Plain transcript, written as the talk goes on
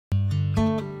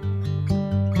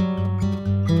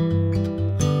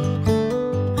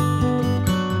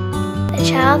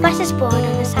child that is born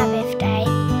on the Sabbath day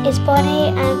is bonny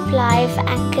and blithe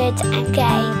and good and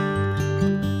gay.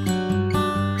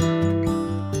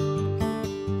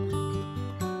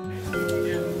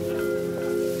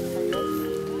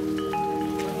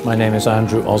 My name is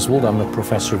Andrew Oswald. I'm a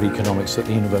professor of economics at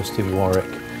the University of Warwick.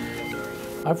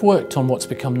 I've worked on what's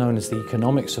become known as the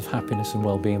economics of happiness and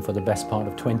well-being for the best part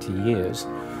of 20 years.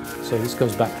 So this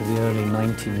goes back to the early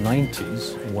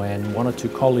 1990s when one or two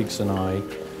colleagues and I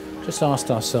just asked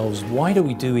ourselves, why do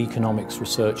we do economics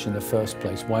research in the first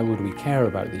place? Why would we care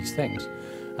about these things?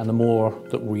 And the more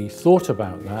that we thought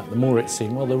about that, the more it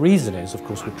seemed, well, the reason is, of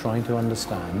course, we're trying to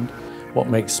understand what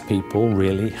makes people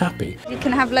really happy. You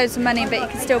can have loads of money, but you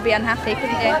can still be unhappy,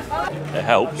 couldn't you? It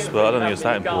helps, but I don't think it's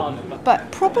that important.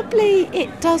 But probably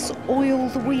it does oil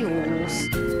the wheels.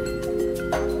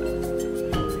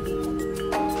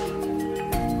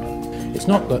 It's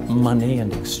not that money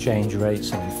and exchange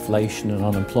rates and inflation and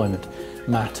unemployment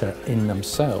matter in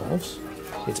themselves.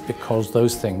 It's because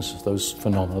those things, those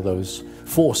phenomena, those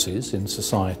forces in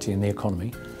society and the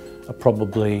economy are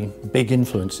probably big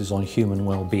influences on human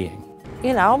well-being.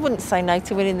 You know, I wouldn't say no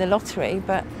to winning the lottery,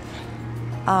 but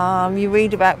you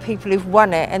read about people who've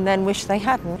won it and then wish they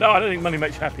hadn't. No, I don't think money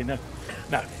makes you happy, no.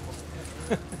 No.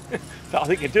 But I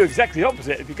think you do exactly the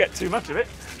opposite if you get too much of it.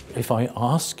 If I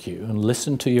ask you and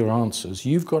listen to your answers,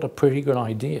 you've got a pretty good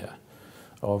idea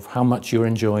of how much you're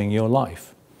enjoying your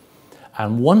life.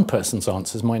 And one person's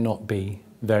answers might not be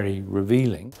very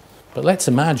revealing. But let's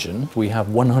imagine we have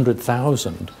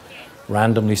 100,000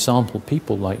 randomly sampled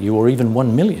people like you, or even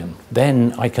 1 million.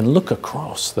 Then I can look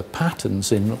across the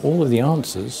patterns in all of the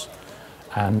answers,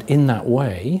 and in that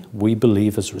way, we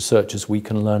believe as researchers we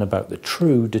can learn about the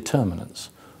true determinants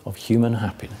of human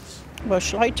happiness. Well,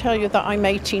 shall I tell you that I'm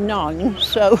 89,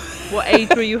 so... What age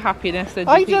were you happiness then?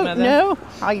 I don't know.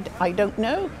 I don't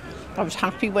know. I was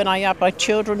happy when I had my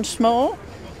children small.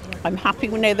 I'm happy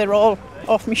when they're all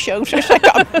off my shoulders.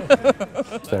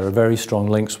 There are very strong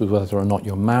links with whether or not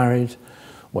you're married,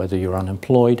 whether you're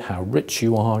unemployed, how rich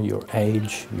you are, your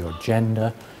age, your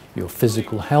gender, your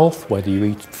physical health, whether you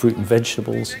eat fruit and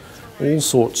vegetables, all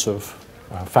sorts of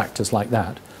factors like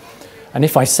that. And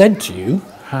if I said to you,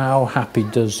 how happy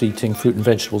does eating fruit and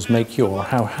vegetables make you, or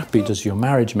how happy does your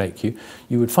marriage make you,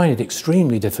 you would find it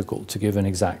extremely difficult to give an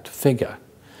exact figure.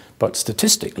 But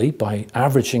statistically, by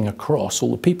averaging across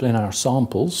all the people in our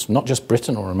samples, not just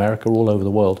Britain or America, all over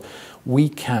the world, we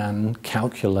can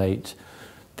calculate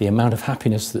the amount of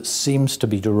happiness that seems to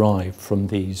be derived from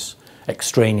these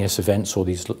extraneous events or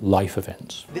these life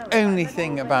events. The only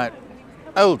thing about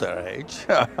older age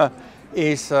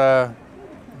is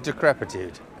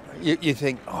decrepitude. You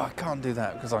think, oh, I can't do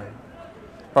that because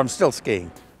I'm still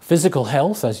skiing. Physical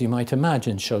health, as you might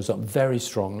imagine, shows up very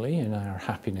strongly in our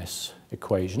happiness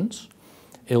equations.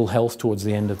 Ill health towards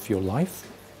the end of your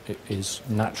life is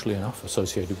naturally enough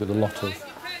associated with a lot of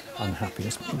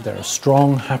unhappiness. There are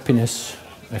strong happiness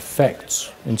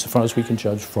effects insofar as we can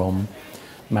judge from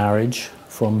marriage,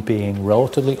 from being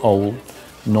relatively old,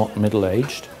 not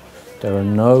middle-aged. There are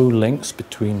no links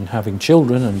between having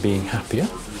children and being happier.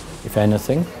 If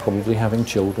anything, probably having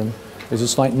children is a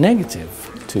slight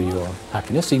negative to your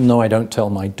happiness, even though I don't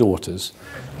tell my daughters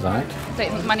that. I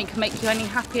don't think money can make you any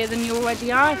happier than you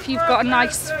already are. If you've got a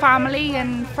nice family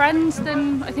and friends,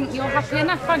 then I think you're happy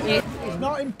enough, aren't you? It's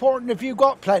not important if you've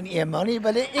got plenty of money,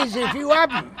 but it is if you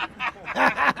haven't.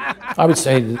 I would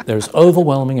say that there's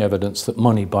overwhelming evidence that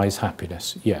money buys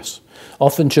happiness, yes.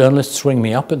 Often journalists ring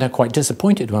me up and they're quite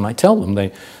disappointed when I tell them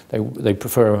they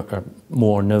prefer a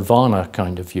more nirvana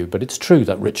kind of view, but it's true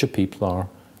that richer people are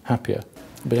happier.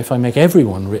 But if I make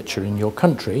everyone richer in your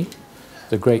country,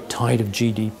 the great tide of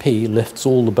GDP lifts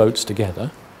all the boats together.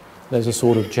 There's a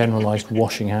sort of generalized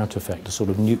washing out effect, a sort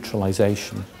of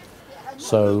neutralization.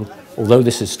 So, although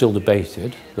this is still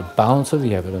debated, the balance of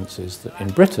the evidence is that in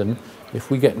Britain, if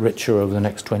we get richer over the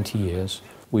next 20 years,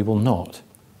 we will not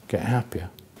get happier.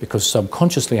 Because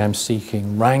subconsciously I'm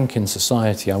seeking rank in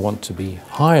society, I want to be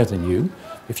higher than you.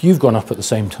 If you've gone up at the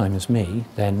same time as me,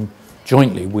 then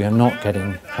jointly we are not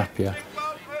getting happier.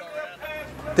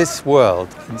 This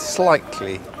world is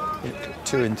slightly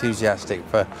too enthusiastic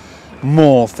for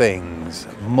more things,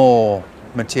 more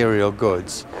material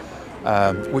goods,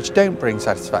 which don't bring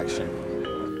satisfaction.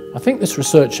 I think this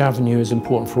research avenue is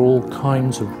important for all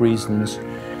kinds of reasons.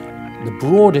 The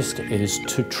broadest is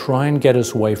to try and get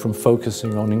us away from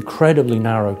focusing on incredibly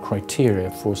narrow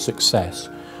criteria for success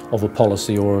of a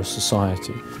policy or a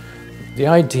society. The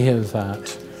idea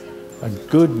that a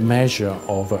good measure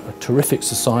of a terrific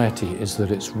society is that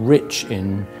it's rich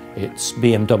in its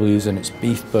BMWs and its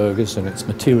beef burgers and its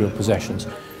material possessions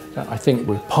I think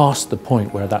we're past the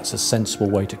point where that's a sensible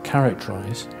way to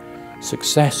characterise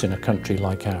success in a country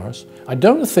like ours. I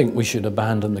don't think we should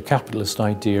abandon the capitalist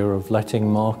idea of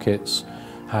letting markets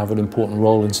have an important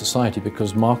role in society,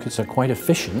 because markets are quite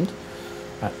efficient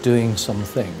at doing some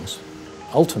things.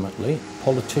 Ultimately,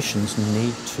 politicians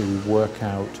need to work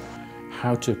out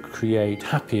how to create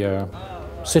happier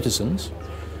citizens,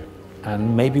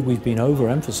 and maybe we've been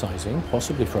overemphasising,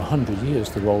 possibly for 100 years,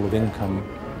 the role of income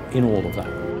in all of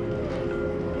that.